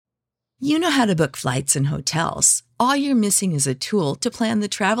You know how to book flights and hotels. All you're missing is a tool to plan the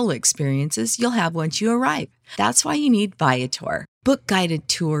travel experiences you'll have once you arrive. That's why you need Viator. Book guided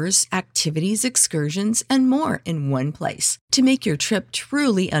tours, activities, excursions, and more in one place to make your trip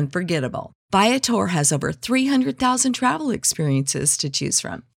truly unforgettable. Viator has over 300,000 travel experiences to choose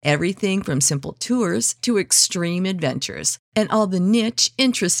from. Everything from simple tours to extreme adventures and all the niche,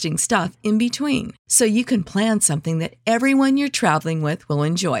 interesting stuff in between. So you can plan something that everyone you're traveling with will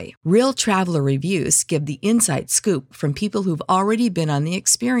enjoy. Real traveler reviews give the inside scoop from people who've already been on the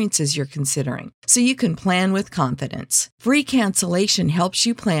experiences you're considering. So you can plan with confidence. Free cancellation helps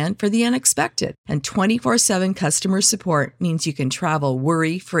you plan for the unexpected. And 24/7 customer support means you can travel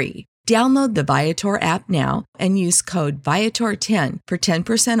worry-free. Download the Viator app now and use code Viator10 for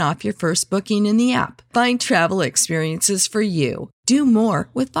 10% off your first booking in the app. Find travel experiences for you. Do more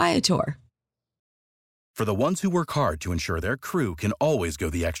with Viator. For the ones who work hard to ensure their crew can always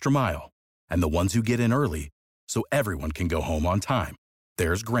go the extra mile, and the ones who get in early so everyone can go home on time,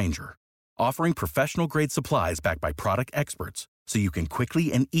 there's Grainger, offering professional-grade supplies backed by product experts so you can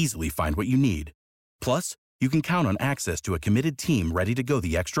quickly and easily find what you need. Plus, you can count on access to a committed team ready to go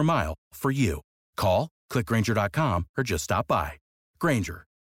the extra mile for you. Call, click Grainger.com, or just stop by. Grainger,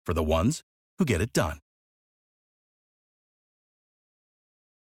 for the ones who get it done.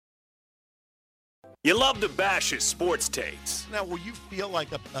 You love to bash his sports takes. Now, will you feel like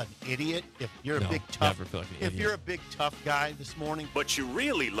an idiot if you're a big tough? Never feel like an if idiot. you're a big tough guy this morning? But you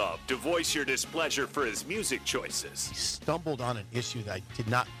really love to voice your displeasure for his music choices. He stumbled on an issue that I did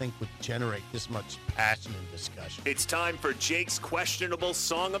not think would generate this much passion and discussion. It's time for Jake's questionable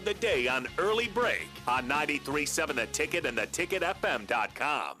song of the day on Early Break on 93.7 The Ticket and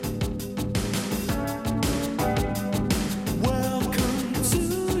theticketfm.com. Welcome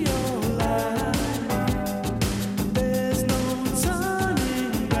to your life. There's no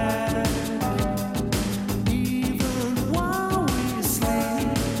turning back. Even while we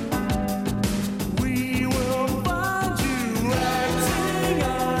sleep, we will find you acting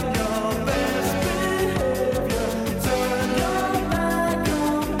on your best behavior. Turn your back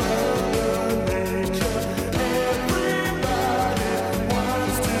on Mother Nature. Everybody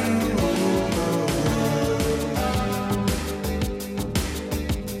wants to rule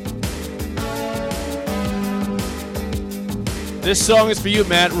This song is for you,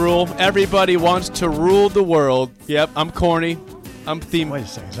 Matt Rule. Everybody wants to rule the world. Yep, I'm corny. I'm theme. Wait a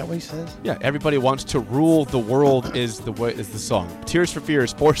second, is that what he says? Yeah, everybody wants to rule the world is the song. Tears for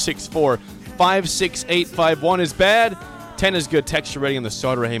Fears 464-56851 is bad. 10 is good. Text your rating on the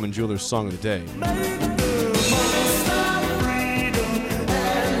Sauter Heyman Jewelers song of the day.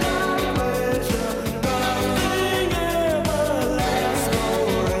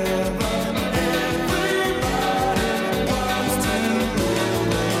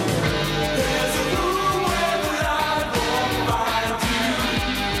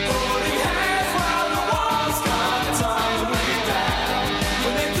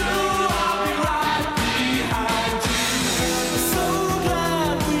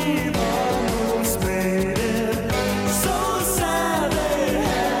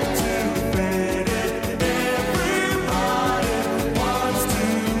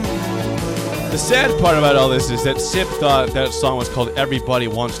 The sad part about all this is that Sip thought that song was called Everybody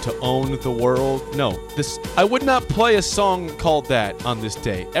Wants to Own the World. No, I would not play a song called that on this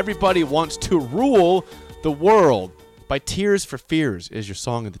day. Everybody Wants to Rule the World by Tears for Fears is your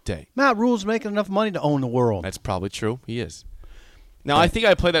song of the day. Matt Rule's making enough money to own the world. That's probably true. He is. Now, I think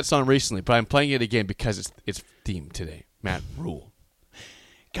I played that song recently, but I'm playing it again because it's themed today. Matt Rule.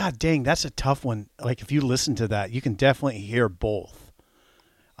 God dang, that's a tough one. Like, if you listen to that, you can definitely hear both.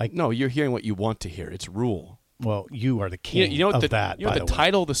 Like, no, you're hearing what you want to hear. It's Rule. Well, you are the king You know what of that, You know by what the the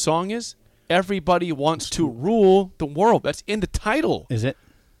title of the song is? Everybody Wants to Rule the World. That's in the title. Is it?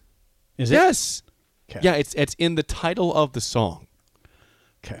 Is it? Yes. Okay. Yeah, it's in the title of the song.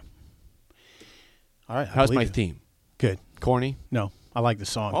 Okay. All right. How's my theme? Good. Corny? No, I like the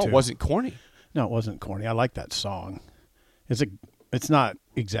song, Oh, too. it wasn't corny. No, it wasn't corny. I like that song. It's not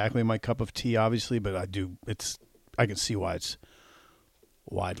exactly my cup of tea, obviously, but I can see why it's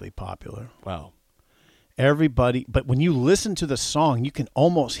widely popular. Wow. Everybody, but when you listen to the song, you can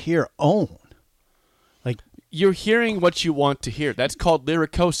almost hear own. Like, you're hearing what you want to hear. That's called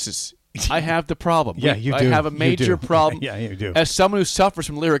lyricosis. I have the problem. Yeah, you do. I have a You major do. problem. Yeah, you do. As someone who suffers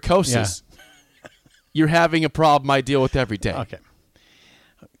from lyricosis, you're having a problem I deal with every day. Okay.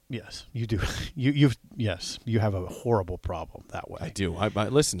 Yes, you do. Yes, you have a horrible problem that way. I do.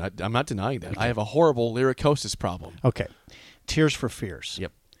 Listen, I'm not denying that. Okay. I have a horrible lyricosis problem. Okay. Tears for Fears.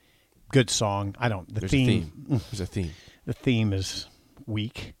 Yep. Good song. There's a theme. There's a theme. The theme is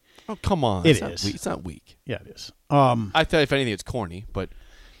weak. Oh, come on. It It's not is. weak. It's not weak. Yeah, it is. I thought if anything, it's corny, but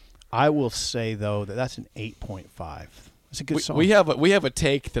I will say though that's an 8.5. It's a good song. we have a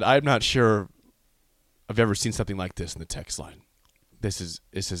take that I'm not sure I've ever seen something like this in the text line. This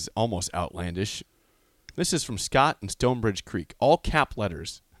is almost outlandish. This is from Scott in Stonebridge Creek, all cap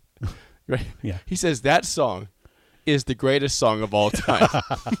letters. Right? Yeah. He says that song is the greatest song of all time.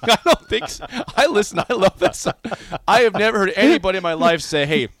 I don't think so. I love that song. I have never heard anybody in my life say,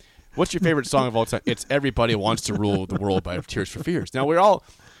 "Hey, what's your favorite song of all time?" It's "Everybody Wants to Rule the World" by Tears for Fears. Now we all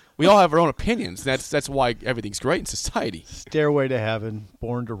have our own opinions. That's why everything's great in society. Stairway to Heaven,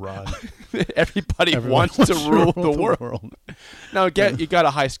 Born to Run. Everybody Everyone wants to rule the world. Now again, you got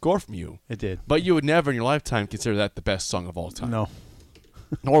a high score from you. It did. But you would never in your lifetime consider that the best song of all time. No.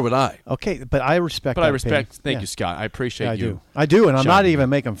 Nor would I. Okay, but I respect. But that I respect. opinion. Thank Yeah. you, Scott. I appreciate Yeah, you. I do, and I'm not Shouting. even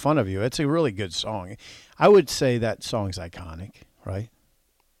making fun of you. It's a really good song. I would say that song's iconic, right?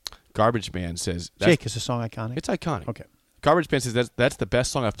 Garbage Man says Jake, is the song iconic? it's iconic. Okay. Garbage Man says that's the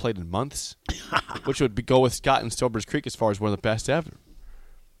best song I've played in months, which would go with Scott and Stonebridge Creek as far as one of the best ever.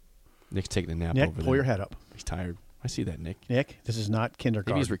 Nick's taking a nap Nick, over there. pull your head up. He's tired. I see that, Nick. Nick, this is not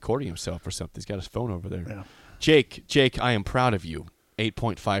kindergarten. Maybe he's recording himself or something. He's got his phone over there. Yeah. Jake, I am proud of you.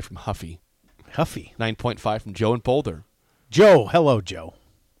 8.5 from Huffy. Huffy. 9.5 from Joe in Boulder. Joe, hello, Joe.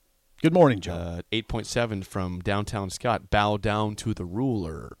 Good morning, Joe. 8.7 from Downtown Scott. Bow down to the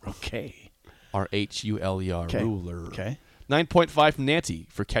ruler. Okay. R-H-U-L-E-R, Okay. ruler. Okay. 9.5 from Nancy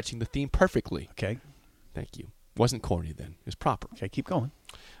for catching the theme perfectly. Okay. Thank you. Wasn't corny then. It was proper. Okay, keep going.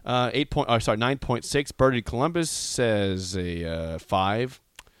 9.6. Birdie Columbus says a 5.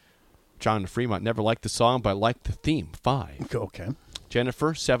 John Fremont never liked the song, but I liked the theme. 5. Okay.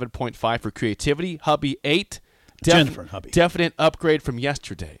 Jennifer 7.5 for creativity. Hubby 8. Jennifer and hubby. Definite upgrade from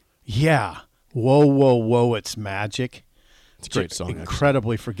yesterday. Yeah. Whoa, whoa, whoa! It's magic. It's a great song. actually.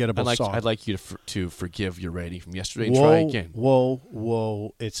 Incredibly forgettable song. I'd like you to forgive your rating from yesterday and whoa, try again. Whoa,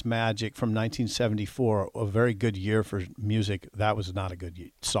 whoa! It's magic from 1974. A very good year for music. That was not a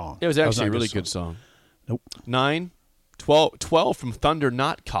good song. It was That actually not a really good song. Nope. 9. 12 from Thunder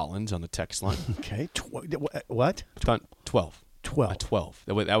Not Collins on the text line. Okay. What? 12. 12. 12.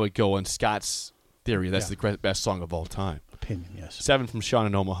 That would go on Scott's theory. That's Yeah. the best song of all time. Opinion, yes. 7 from Sean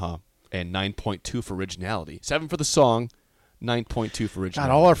in Omaha, and 9.2 for originality. 7 for the song, 9.2 for originality.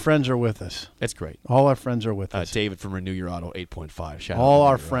 God, all our friends are with us. That's great. All our friends are with us. David from Renew Your Auto, 8.5. Shout out All to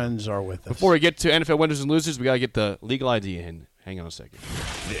our Renew Your friends are with us. Auto. Before we get to NFL winners and losers, we got to get the legal ID in. Hang on a second.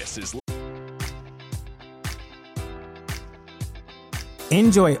 This is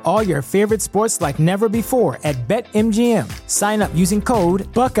Enjoy all your favorite sports like never before at BetMGM. Sign up using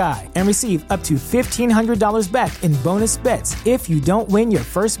code Buckeye and receive up to $1,500 back in bonus bets if you don't win your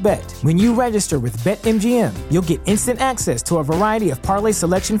first bet. When you register with BetMGM, you'll get instant access to a variety of parlay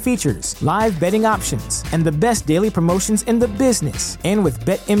selection features, live betting options, and the best daily promotions in the business. And with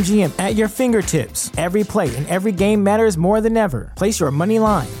BetMGM at your fingertips, every play and every game matters more than ever. Place your money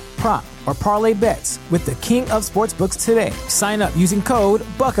line, prop, or parlay bets with the king of sportsbooks today. Sign up using code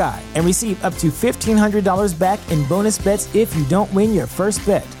Buckeye and receive up to $1,500 back in bonus bets if you don't win your first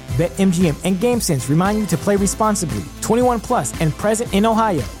bet. BetMGM and GameSense remind you to play responsibly. 21 plus and present in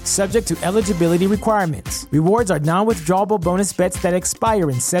Ohio, subject to eligibility requirements. Rewards are non-withdrawable bonus bets that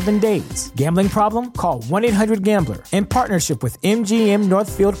expire in 7 days. Gambling problem? Call 1-800-GAMBLER. In partnership with MGM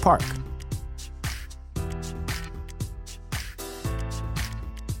Northfield Park.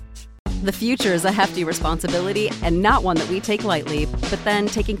 The future is a hefty responsibility and not one that we take lightly. But then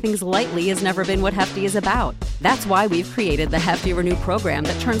taking things lightly has never been what Hefty is about. That's why we've created the Hefty Renew program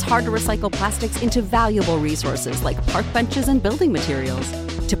that turns hard-to-recycle plastics into valuable resources like park benches and building materials.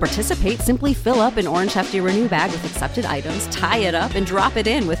 To participate, simply fill up an orange Hefty Renew bag with accepted items, tie it up, and drop it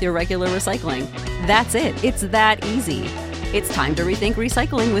in with your regular recycling. That's it. It's that easy. It's time to rethink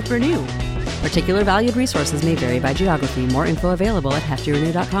recycling with Renew. Particular valued resources may vary by geography. More info available at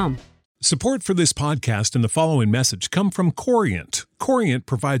heftyrenew.com. Support for this podcast and the following message come from Corient. Corient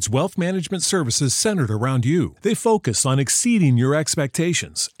provides wealth management services centered around you. They focus on exceeding your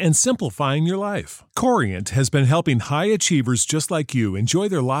expectations and simplifying your life. Corient has been helping high achievers just like you enjoy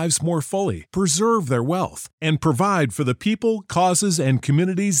their lives more fully, preserve their wealth, and provide for the people, causes, and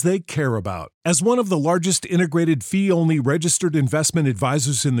communities they care about. As one of the largest integrated fee-only registered investment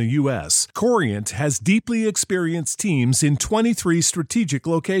advisors in the U.S., Corient has deeply experienced teams in 23 strategic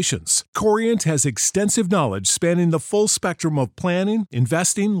locations. Corient has extensive knowledge spanning the full spectrum of planning,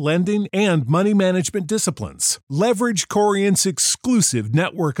 investing, lending, and money management disciplines. Leverage Corient's exclusive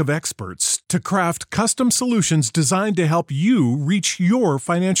network of experts to craft custom solutions designed to help you reach your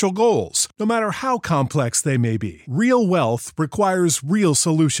financial goals, no matter how complex they may be. Real wealth requires real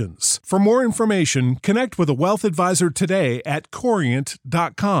solutions. For more information, connect with a wealth advisor today at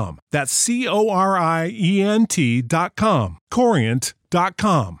Corient.com. That's Corient.com.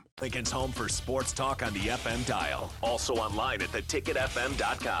 Corient.com. Lincoln's home for sports talk on the FM dial. Also online at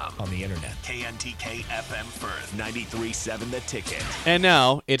theticketfm.com. On the internet. KNTK FM Firth, 93.7 The Ticket. And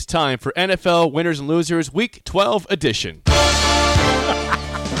now it's time for NFL Winners and Losers Week 12 edition.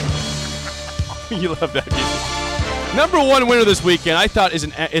 You love that music. Number one winner this weekend, I thought, is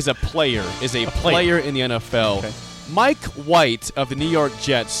a player in the NFL. Okay. Mike White of the New York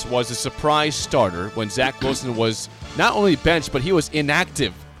Jets was a surprise starter when Zach Wilson was not only benched, but he was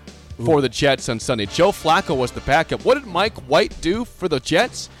inactive for the Jets on Sunday. Joe Flacco was the backup. What did Mike White do for the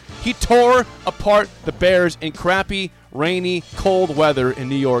Jets? He tore apart the Bears in crappy, rainy, cold weather in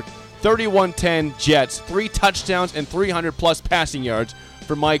New York. 31-10 Jets, 3 touchdowns and 300-plus passing yards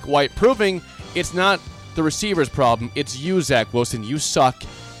for Mike White, proving it's not the receiver's problem. It's you, Zach Wilson. You suck,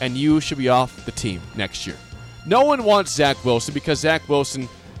 and you should be off the team next year. No one wants Zach Wilson because Zach Wilson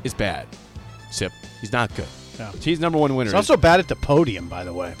is bad. Sip, he's not good. Yeah. He's number one winner. He's also bad at the podium, by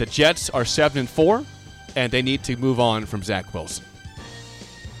the way. The Jets are 7-4, and they need to move on from Zach Wilson.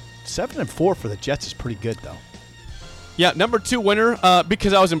 7-4 for the Jets is pretty good, though. Yeah, number 2 winner,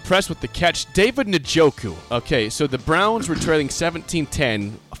 because I was impressed with the catch, David Njoku. Okay, so the Browns were trailing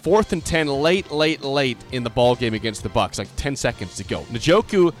 17-10, 4th and 10 late in the ball game against the Bucs, like 10 seconds to go.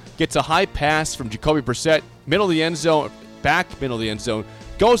 Njoku gets a high pass from Jacoby Brissett, middle of the end zone, middle of the end zone,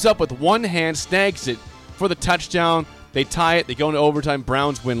 goes up with one hand, snags it for the touchdown. They tie it. They go into overtime.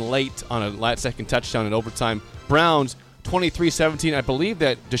 Browns win late on a last-second touchdown in overtime. Browns 23-17. I believe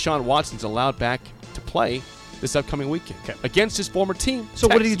that Deshaun Watson's allowed back to play this upcoming weekend against his former team. So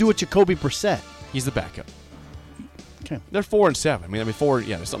what did he do with Jacoby Brissett? He's the backup. Okay. They're 4-7. I mean 4.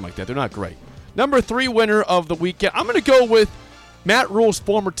 Yeah, something like that. They're not great. Number 3 winner of the weekend. I'm going to go with Matt Rule's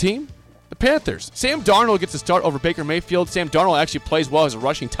former team, the Panthers. Sam Darnold gets a start over Baker Mayfield. Sam Darnold actually plays well as a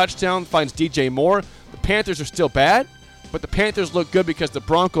rushing touchdown, finds DJ Moore. The Panthers are still bad, but the Panthers look good because the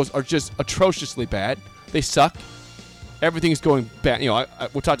Broncos are just atrociously bad. They suck. Everything's going bad. You know,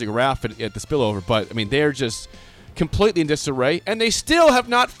 we'll talk to Ralph at the spillover, but, I mean, they're just completely in disarray, and they still have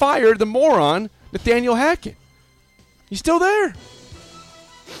not fired the moron Nathaniel Hackett. He's still there.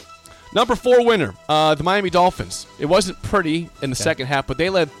 Number 4 winner, the Miami Dolphins. It wasn't pretty in the second half, but they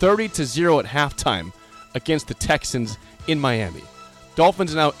led 30-0 at halftime against the Texans in Miami.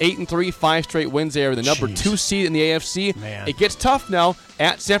 Dolphins are now 8-3, 5 straight wins. They are the number 2 seed in the AFC. Man. It gets tough now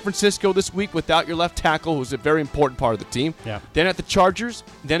at San Francisco this week without your left tackle, who's a very important part of the team. Yeah. Then at the Chargers,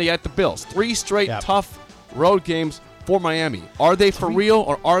 then at the Bills. 3 straight tough road games for Miami. Are they for real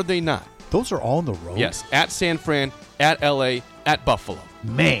or are they not? Those are all on the road? Yes, at San Fran, at L.A., at Buffalo.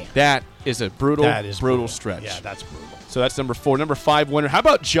 Man. That is a brutal stretch. Yeah, that's brutal. So that's number 4. Number 5 winner. How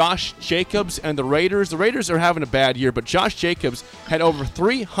about Josh Jacobs and the Raiders? The Raiders are having a bad year, but Josh Jacobs had over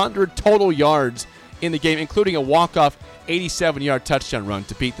 300 total yards in the game, including a walk-off 87-yard touchdown run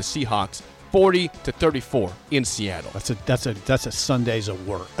to beat the Seahawks 40-34 in Seattle. That's a Sundays of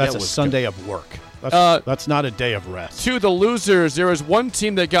work. That's a Sunday of work. That's not a day of rest. To the losers, there was one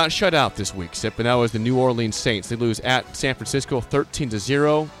team that got shut out this week, Sip, and that was the New Orleans Saints. They lose at San Francisco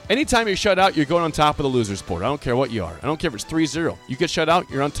 13-0. Anytime you're shut out, you're going on top of the losers board. I don't care what you are. I don't care if it's 3-0. You get shut out,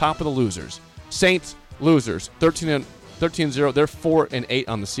 you're on top of the losers. Saints, losers, 13-0. They're 4-8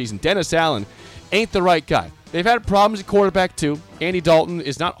 on the season. Dennis Allen ain't the right guy. They've had problems at quarterback, too. Andy Dalton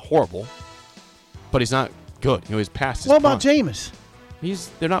is not horrible, but he's not good. You know, his pass is What about Jameis?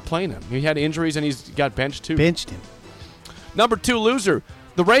 They're not playing him. He had injuries and he's got benched too. Benched him. Number 2 loser,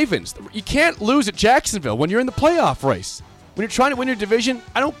 the Ravens. You can't lose at Jacksonville when you're in the playoff race. When you're trying to win your division,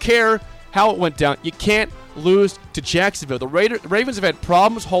 I don't care how it went down. You can't lose to Jacksonville. The Ravens have had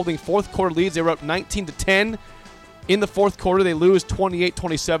problems holding fourth quarter leads. They were up 19-10 in the fourth quarter. They lose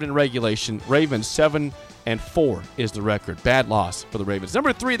 28-27 in regulation. Ravens 7-4 is the record. Bad loss for the Ravens.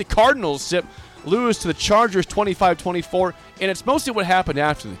 Number 3, the Cardinals lose to the Chargers 25-24, and it's mostly what happened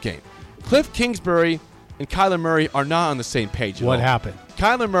after the game. Cliff Kingsbury and Kyler Murray are not on the same page at all. What happened?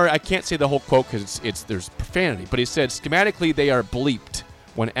 Kyler Murray, I can't say the whole quote because there's profanity, but he said schematically they are bleeped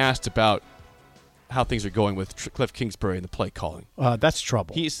when asked about how things are going with Cliff Kingsbury and the play calling. That's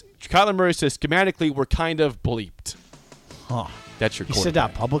trouble. Kyler Murray says schematically we're kind of bleeped. Huh. That's your quarterback. He said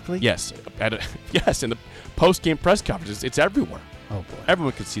that publicly? Yes. Yes, in the post-game press conferences. It's everywhere. Oh, boy.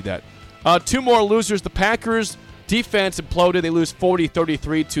 Everyone can see that. 2 more losers. The Packers defense imploded. They lose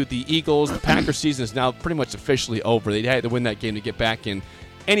 40-33 to the Eagles. The Packers season is now pretty much officially over. They had to win that game to get back in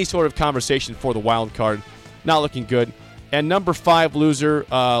any sort of conversation for the wild card. Not looking good. And number 5 loser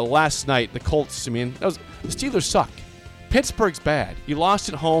last night, the Colts. I mean, the Steelers suck. Pittsburgh's bad. You lost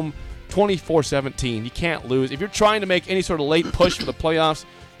at home 24-17. You can't lose. If you're trying to make any sort of late push for the playoffs,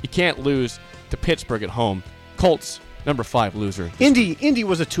 you can't lose to Pittsburgh at home. Colts, number 5 loser. Indy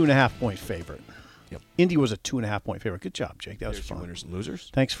was a 2.5-point favorite. Yep. Indy was a 2.5-point favorite. Good job, Jake. That was fun. Winners and losers.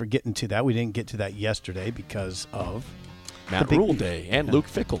 Thanks for getting to that. We didn't get to that yesterday because of Matt Rule Day and Luke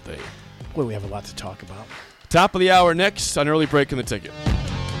Fickell Day. Boy, we have a lot to talk about. Top of the hour next on Early Break in the Ticket.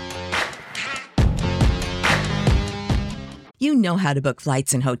 You know how to book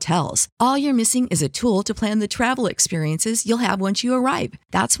flights and hotels. All you're missing is a tool to plan the travel experiences you'll have once you arrive.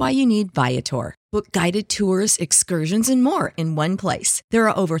 That's why you need Viator. Book guided tours, excursions, and more in one place. There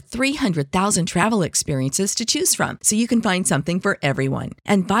are over 300,000 travel experiences to choose from, so you can find something for everyone.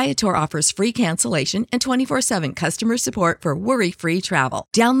 And Viator offers free cancellation and 24/7 customer support for worry-free travel.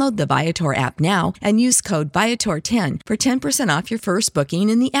 Download the Viator app now and use code Viator10 for 10% off your first booking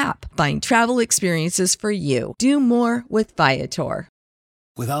in the app. Find travel experiences for you. Do more with Viator.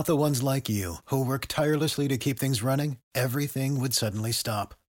 Without the ones like you, who work tirelessly to keep things running, everything would suddenly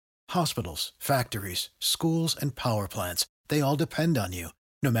stop. Hospitals, factories, schools, and power plants, they all depend on you.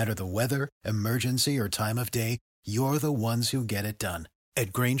 No matter the weather, emergency, or time of day, you're the ones who get it done.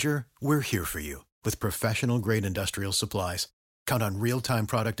 At Grainger, we're here for you with professional-grade industrial supplies. Count on real-time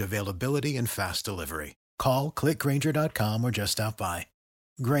product availability and fast delivery. Call, click Grainger.com, or just stop by.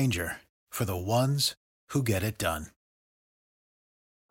 Grainger, for the ones who get it done.